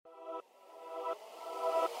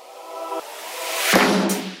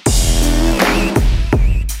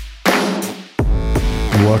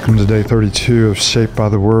Welcome to day 32 of Shaped by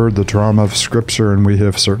the Word, the drama of Scripture, and we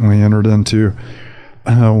have certainly entered into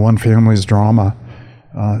one family's drama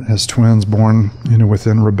as twins born,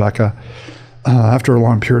 within Rebecca. After a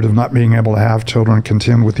long period of not being able to have children,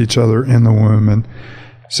 contend with each other in the womb, and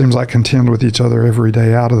seems like contend with each other every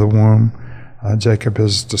day out of the womb. Jacob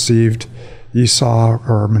has deceived Esau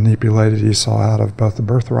or manipulated Esau out of both the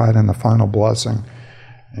birthright and the final blessing.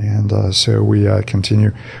 And so we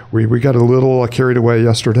continue. We got a little carried away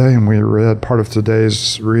yesterday, and we read part of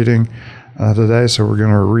today's reading today, so we're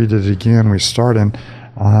going to read it again. We start in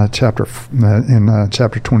chapter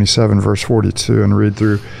 27, verse 42, and read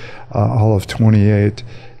through all of 28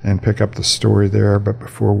 and pick up the story there. But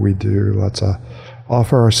before we do, let's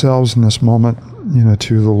offer ourselves in this moment,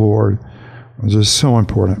 to the Lord, which is so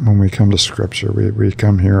important when we come to Scripture. We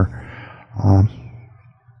come here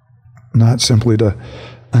not simply to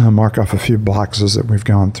mark off a few boxes that we've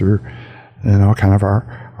gone through, kind of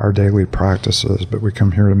our daily practices, but we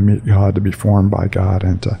come here to meet God, to be formed by God,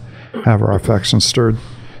 and to have our affections stirred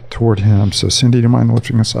toward Him. So, Cindy, do you mind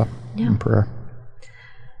lifting us up in prayer?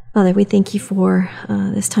 Father, we thank you for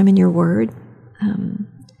this time in your Word.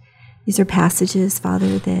 These are passages,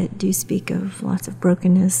 Father, that do speak of lots of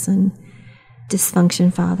brokenness and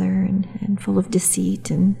dysfunction, Father, and full of deceit,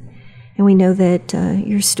 and we know that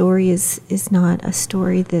your story is not a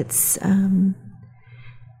story that's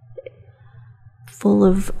full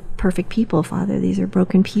of perfect people, Father. These are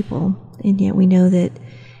broken people, and yet we know that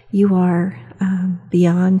you are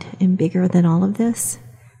beyond and bigger than all of this,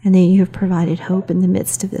 and that you have provided hope in the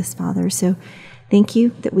midst of this, Father. So thank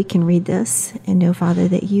you that we can read this and know, Father,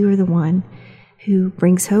 that you are the one who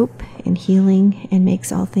brings hope and healing and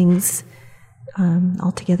makes all things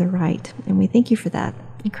altogether right. And we thank you for that.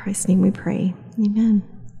 In Christ's name we pray. Amen.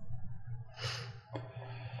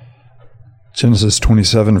 Genesis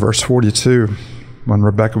 27, verse 42. When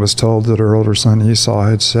Rebekah was told that her older son Esau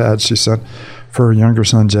had said, she sent for her younger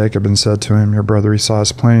son Jacob and said to him, "Your brother Esau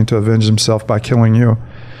is planning to avenge himself by killing you.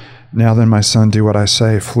 Now then, my son, do what I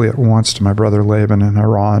say. Flee at once to my brother Laban in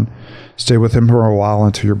Haran. Stay with him for a while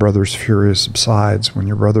until your brother's fury subsides. When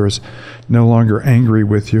your brother is no longer angry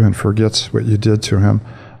with you and forgets what you did to him,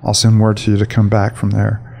 I'll send word to you to come back from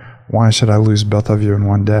there. Why should I lose both of you in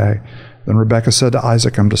one day?" Then Rebekah said to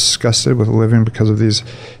Isaac, "I'm disgusted with living because of these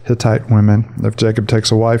Hittite women. If Jacob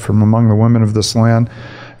takes a wife from among the women of this land,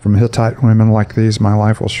 from Hittite women like these, my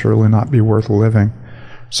life will surely not be worth living."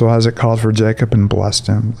 So Isaac called for Jacob and blessed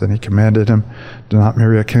him. Then he commanded him, "Do not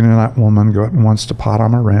marry a Canaanite woman. Go at once to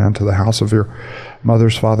Padan Aram, to the house of your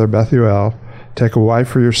mother's father Bethuel. Take a wife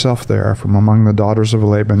for yourself there, from among the daughters of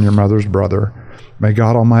Laban, your mother's brother. May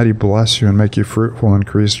God Almighty bless you and make you fruitful,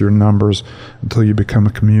 increase your numbers until you become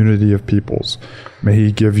a community of peoples. May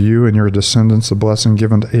He give you and your descendants the blessing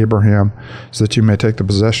given to Abraham, so that you may take the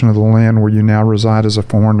possession of the land where you now reside as a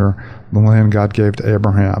foreigner, the land God gave to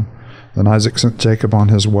Abraham." Then Isaac sent Jacob on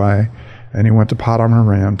his way, and he went to Padan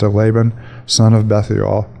Aram, to Laban, son of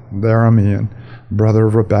Bethuel, the Aramean, brother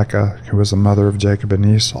of Rebekah, who was the mother of Jacob and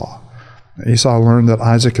Esau. Esau learned that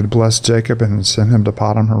Isaac had blessed Jacob and had sent him to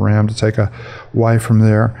Padan Aram to take a wife from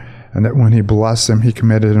there, and that when he blessed him, he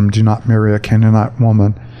commanded him, "Do not marry a Canaanite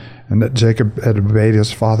woman," and that Jacob had obeyed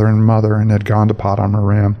his father and mother and had gone to Padan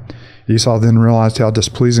Aram. Esau then realized how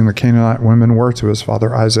displeasing the Canaanite women were to his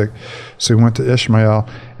father Isaac, so he went to Ishmael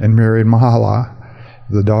and married Mahlah,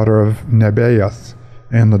 the daughter of Nebaioth,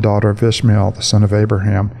 and the daughter of Ishmael, the son of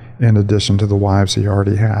Abraham, in addition to the wives he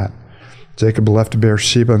already had. Jacob left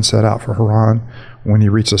Beersheba and set out for Haran. When he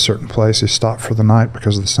reached a certain place, he stopped for the night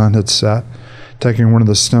because the sun had set. Taking one of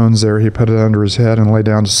the stones there, he put it under his head and lay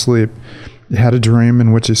down to sleep. He had a dream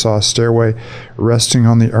in which he saw a stairway resting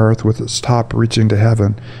on the earth with its top reaching to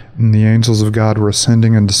heaven, and the angels of God were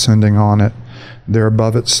ascending and descending on it. There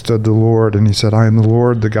above it stood the Lord, and he said, "I am the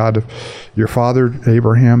Lord, the God of your father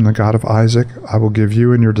Abraham, the God of Isaac. I will give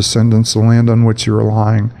you and your descendants the land on which you are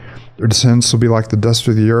lying. Your descendants will be like the dust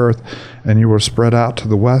of the earth, and you will spread out to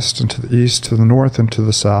the west and to the east, to the north and to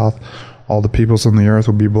the south. All the peoples on the earth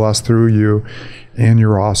will be blessed through you and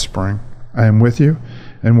your offspring. I am with you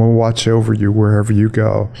and will watch over you wherever you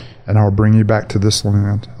go, and I will bring you back to this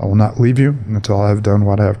land. I will not leave you until I have done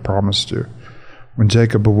what I have promised you." When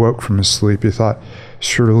Jacob awoke from his sleep, he thought,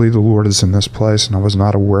 "Surely the Lord is in this place, and I was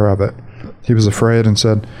not aware of it." He was afraid and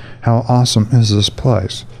said, "How awesome is this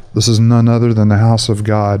place! This is none other than the house of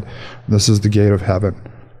God. This is the gate of heaven."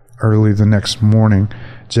 Early the next morning,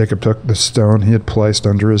 Jacob took the stone he had placed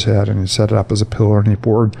under his head, and he set it up as a pillar, and he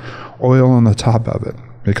poured oil on the top of it.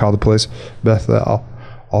 He called the place Bethel,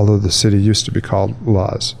 although the city used to be called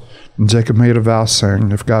Luz. And Jacob made a vow,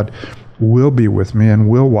 saying, "If God will be with me and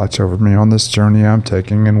will watch over me on this journey I'm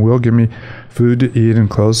taking and will give me food to eat and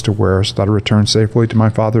clothes to wear so that I return safely to my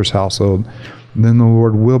Father's household. Then the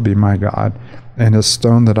Lord will be my God, and his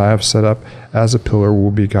stone that I have set up as a pillar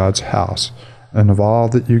will be God's house. And of all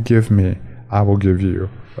that you give me, I will give you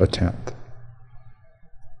a tenth.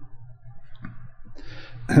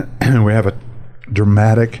 We have a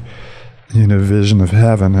dramatic, vision of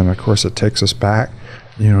heaven, and of course it takes us back,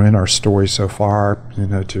 in our story so far,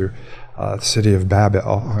 to the city of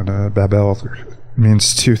Babel. And Babel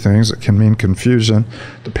means two things. It can mean confusion,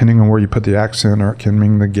 depending on where you put the accent, or it can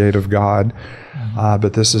mean the gate of God.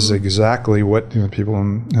 But this is exactly what people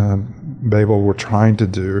in Babel were trying to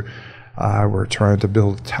do. We're trying to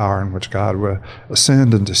build a tower in which God would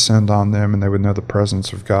ascend and descend on them, and they would know the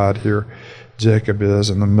presence of God. Here Jacob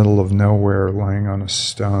is in the middle of nowhere laying on a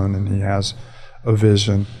stone, and he has a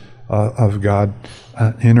vision of God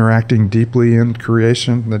interacting deeply in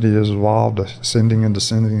creation that he has evolved, ascending and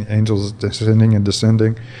descending, angels descending and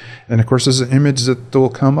descending. And of course, there's an image that will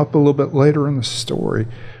come up a little bit later in the story.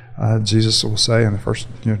 Jesus will say in the first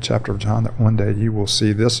chapter of John that one day you will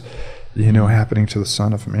see this happening to the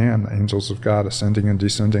Son of Man, the angels of God ascending and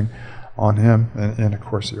descending on him. And of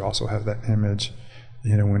course, you also have that image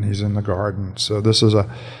when he's in the garden. So this is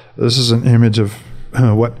an image of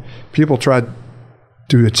what people tried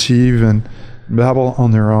to achieve in Babel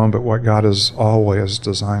on their own, but what God has always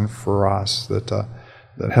designed for us, that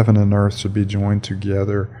heaven and earth should be joined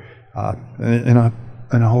together in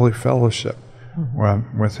a holy fellowship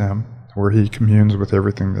with him, where he communes with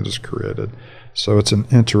everything that is created. So it's an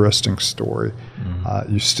interesting story.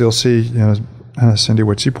 You still see, Cindy,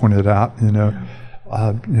 what you pointed out, in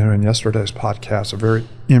yesterday's podcast, a very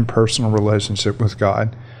impersonal relationship with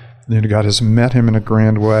God. God has met him in a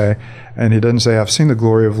grand way, and he doesn't say, I've seen the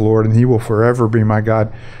glory of the Lord, and he will forever be my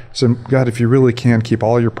God. So, God, if you really can, keep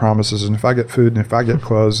all your promises, and if I get food, and if I get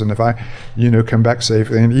clothes, and if I, come back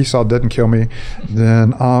safely, and Esau doesn't kill me,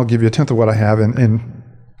 then I'll give you a tenth of what I have, and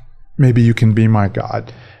maybe you can be my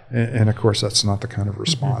God. And of course, that's not the kind of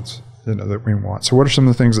response that we want. So what are some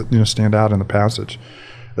of the things that stand out in the passage?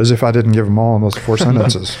 As if I didn't give them all in those 4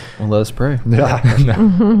 sentences. Well, let us pray. No,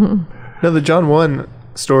 the John 1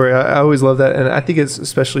 story, I always love that. And I think it's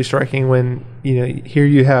especially striking when, here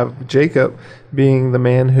you have Jacob being the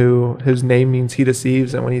man whose name means he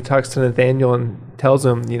deceives. And when he talks to Nathaniel and tells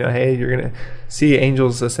him, hey, you're going to see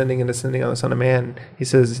angels ascending and descending on the Son of Man, he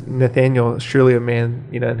says, Nathaniel, surely a man,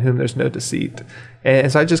 in whom there's no deceit.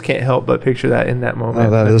 And so I just can't help but picture that in that moment.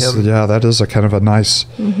 Oh, that is a kind of a nice,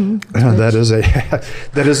 that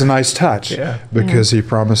is a nice touch, because he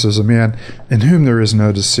promises a man in whom there is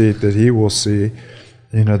no deceit, that he will see,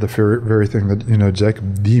 the very thing that,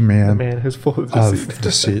 Jacob, the man who's full of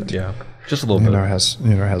deceit. Yeah, just a little bit. Has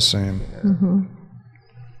seen.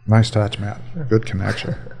 Nice touch, Matt. Good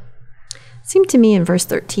connection. Seemed to me in verse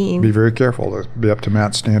 13. Be very careful to be up to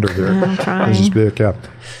Matt's standard there. Yeah, I'm trying. Just be a cap.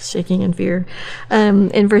 Shaking in fear.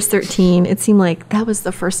 In verse 13, it seemed like that was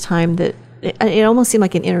the first time that it almost seemed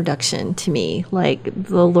like an introduction to me. Like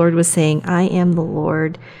the Lord was saying, I am the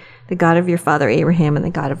Lord, the God of your father Abraham and the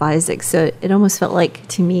God of Isaac. So it almost felt like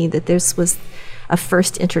to me that this was a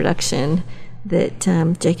first introduction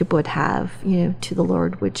that Jacob would have, to the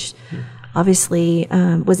Lord, which obviously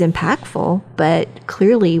was impactful, but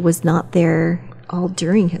clearly was not there all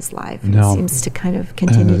during his life. No. It seems to kind of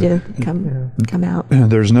continue to come out.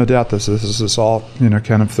 There's no doubt this is all,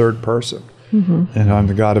 kind of third person. And I'm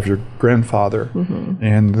the God of your grandfather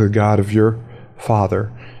and the God of your father.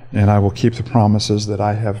 And I will keep the promises that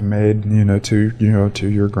I have made, to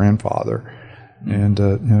your grandfather.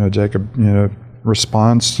 And, Jacob,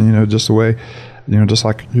 responds, just the way, just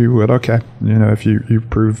like you would. Okay, if you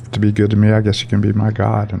prove to be good to me, I guess you can be my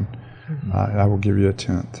God, and I will give you a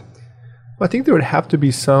tenth. Well, I think there would have to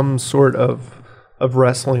be some sort of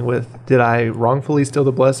wrestling with, did I wrongfully steal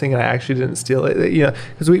the blessing? I actually didn't steal it.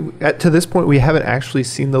 Because to this point, we haven't actually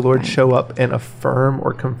seen the Lord show up and affirm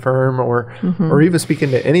or confirm or even speak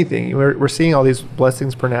into anything. We're seeing all these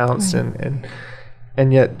blessings pronounced,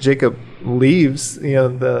 and yet Jacob leaves,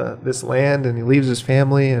 this land, and he leaves his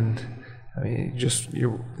family, and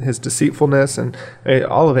his deceitfulness and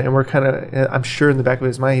all of it. And we're kind of, I'm sure in the back of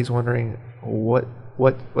his mind, he's wondering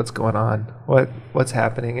what's going on, what's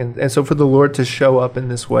happening. And so for the Lord to show up in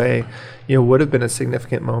this way, would have been a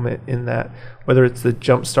significant moment in that, whether it's the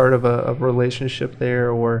jump start of a relationship there,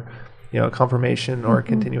 or, a confirmation or a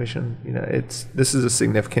continuation. This is a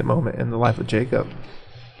significant moment in the life of Jacob.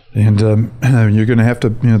 And you're going to have to,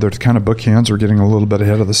 there's kind of bookends. We're getting a little bit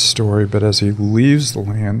ahead of the story, but as he leaves the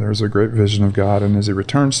land, there's a great vision of God, and as he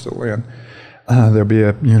returns to the land, there'll be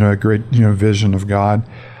a great vision of God.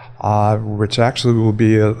 which actually will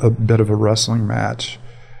be a bit of a wrestling match.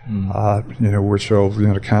 Which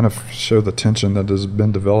will kind of show the tension that has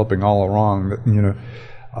been developing all along.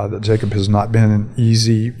 That Jacob has not been in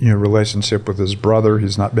easy relationship with his brother.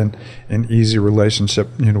 He's not been in easy relationship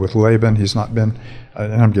with Laban. He's not been,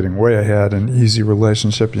 and I'm getting way ahead, an easy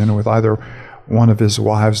relationship with either one of his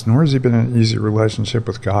wives. Nor has he been in an easy relationship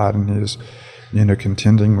with God, and he is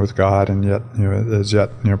contending with God, and yet has yet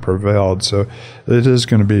prevailed. So it is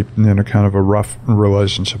going to be kind of a rough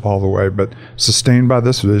relationship all the way, but sustained by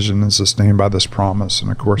this vision and sustained by this promise. And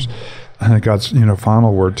of course, God's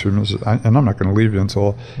final word to him is, and I'm not going to leave you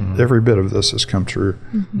until every bit of this has come true,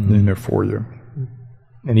 for you.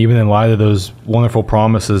 And even in light of those wonderful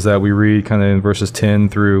promises that we read, kind of in verses 10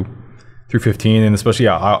 through 15, and especially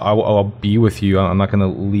I'll be with you. I'm not going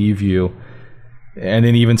to leave you. And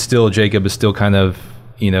then even still, Jacob is still kind of,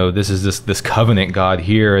 this is this covenant God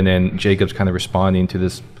here, and then Jacob's kind of responding to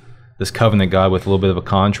this covenant God with a little bit of a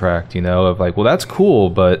contract, of like, well, that's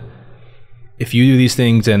cool, but if you do these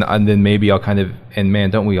things, and then maybe I'll kind of, and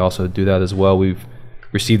man, don't we also do that as well? We've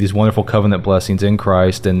received these wonderful covenant blessings in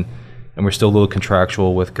Christ, and we're still a little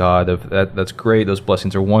contractual with God. That's great, those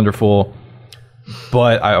blessings are wonderful,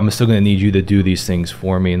 but I'm still going to need you to do these things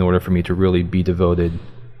for me in order for me to really be devoted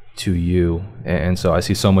to you. And so I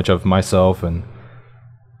see so much of myself and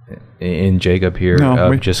in Jacob here,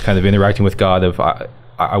 just kind of interacting with God of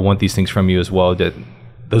I want these things from you as well. That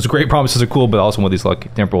those great promises are cool, but I also want these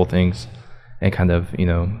like temporal things, and kind of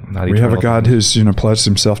not. We have a God who's pledged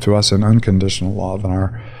himself to us in unconditional love, and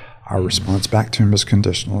our response back to him is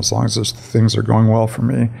conditional. As long as those things are going well for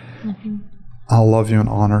me, I'll love you and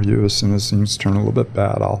honor you. As soon as things turn a little bit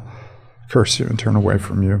bad, I'll curse you and turn away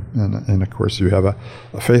from you. And of course, you have a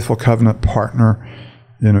faithful covenant partner,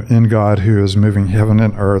 in God, who is moving heaven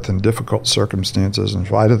and earth in difficult circumstances in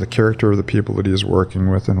spite of the character of the people that he is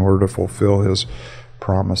working with in order to fulfill his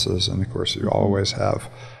promises. And of course, you always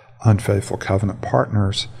have unfaithful covenant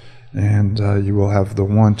partners, and you will have the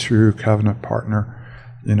one true covenant partner,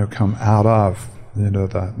 come out of,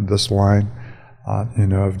 this line,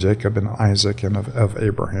 of Jacob and Isaac and of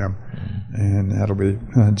Abraham. And that'll be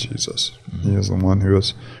Jesus. He is the one who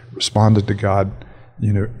has responded to God,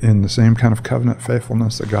 in the same kind of covenant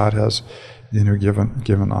faithfulness that God has,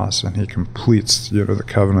 given us, and he completes, the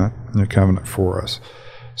covenant for us.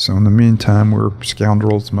 So in the meantime, we're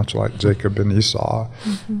scoundrels, much like Jacob and Esau,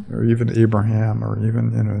 or even Abraham, or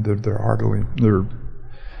even, there are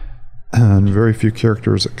very few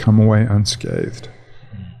characters that come away unscathed.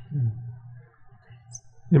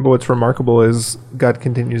 But what's remarkable is God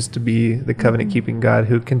continues to be the covenant-keeping God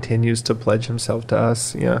who continues to pledge himself to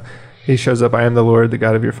us. He shows up, I am the Lord, the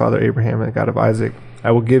God of your father Abraham and the God of Isaac. I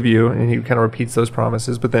will give you, and he kind of repeats those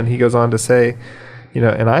promises. But then he goes on to say,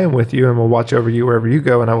 and I am with you and will watch over you wherever you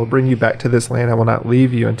go, and I will bring you back to this land. I will not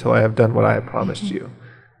leave you until I have done what I have promised you.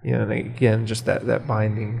 And again, just that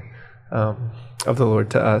binding of the Lord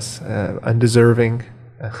to us, undeserving.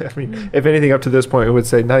 I mean, if anything, up to this point, it would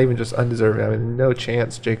say not even just undeserving. I mean, no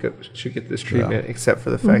chance Jacob should get this treatment, except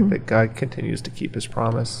for the fact that God continues to keep his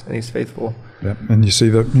promise and he's faithful. Yep. And you see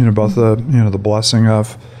that both the blessing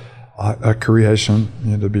of creation,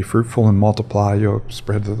 to be fruitful and multiply. You'll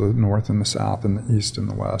spread to the north and the south and the east and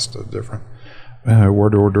the west, a different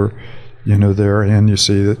word order, there. And you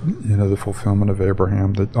see that the fulfillment of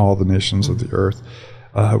Abraham, that all the nations of the earth.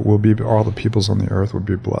 All the peoples on the earth will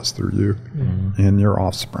be blessed through you and your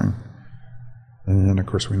offspring. And of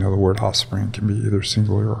course, we know the word offspring can be either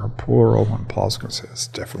singular or plural, and Paul's going to say it's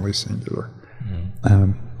definitely singular.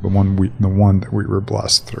 The one that we were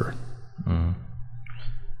blessed through.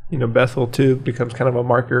 Bethel too becomes kind of a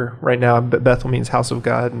marker right now. But Bethel means house of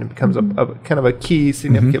God, and it becomes a kind of a key,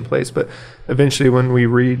 significant place. But eventually, when we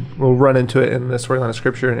read, we'll run into it in the storyline of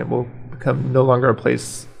Scripture, and it will become no longer a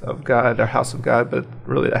place of God, a house of God, but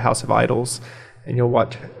really a house of idols. And you'll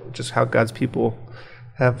watch just how God's people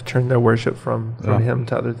have turned their worship from him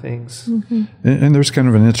to other things. And there's kind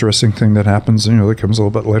of an interesting thing that happens, that comes a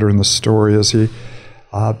little bit later in the story, is he,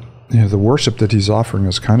 the worship that he's offering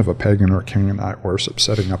is kind of a pagan or Canaanite worship,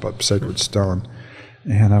 setting up a sacred stone.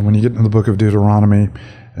 And when you get into the book of Deuteronomy,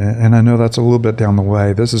 and I know that's a little bit down the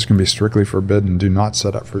way, this is going to be strictly forbidden. Do not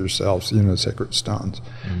set up for yourselves, sacred stones.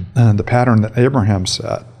 And the pattern that Abraham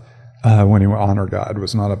set when he honored God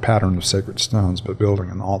was not a pattern of sacred stones, but building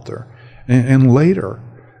an altar. And later,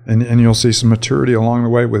 and you'll see some maturity along the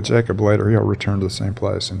way with Jacob later, he'll return to the same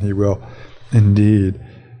place, and he will indeed,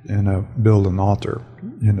 build an altar,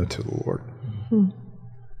 to the Lord.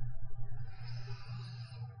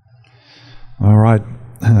 All right,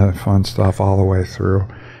 fun stuff all the way through.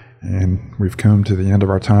 And we've come to the end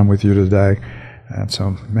of our time with you today. And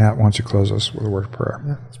so, Matt, why don't you close us with a word of prayer?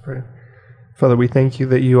 Yeah, let's pray. Father, we thank you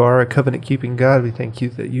that you are a covenant-keeping God. We thank you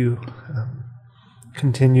that you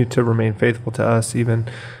continue to remain faithful to us, even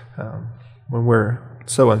when we're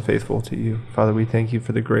so unfaithful to you. Father, we thank you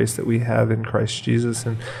for the grace that we have in Christ Jesus,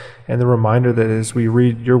 and the reminder that as we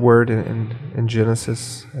read your word in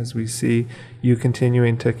Genesis, as we see you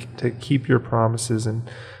continuing to keep your promises and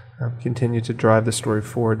continue to drive the story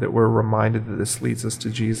forward, that we're reminded that this leads us to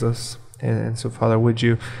Jesus. And so, Father, would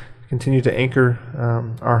you continue to anchor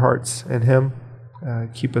our hearts in him,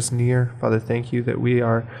 keep us near. Father, thank you that we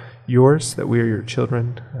are yours, that we are your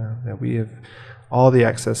children, that we have all the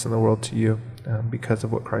access in the world to you because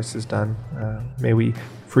of what Christ has done. May we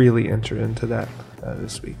freely enter into that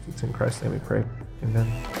this week. It's in Christ's name we pray.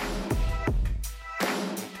 Amen.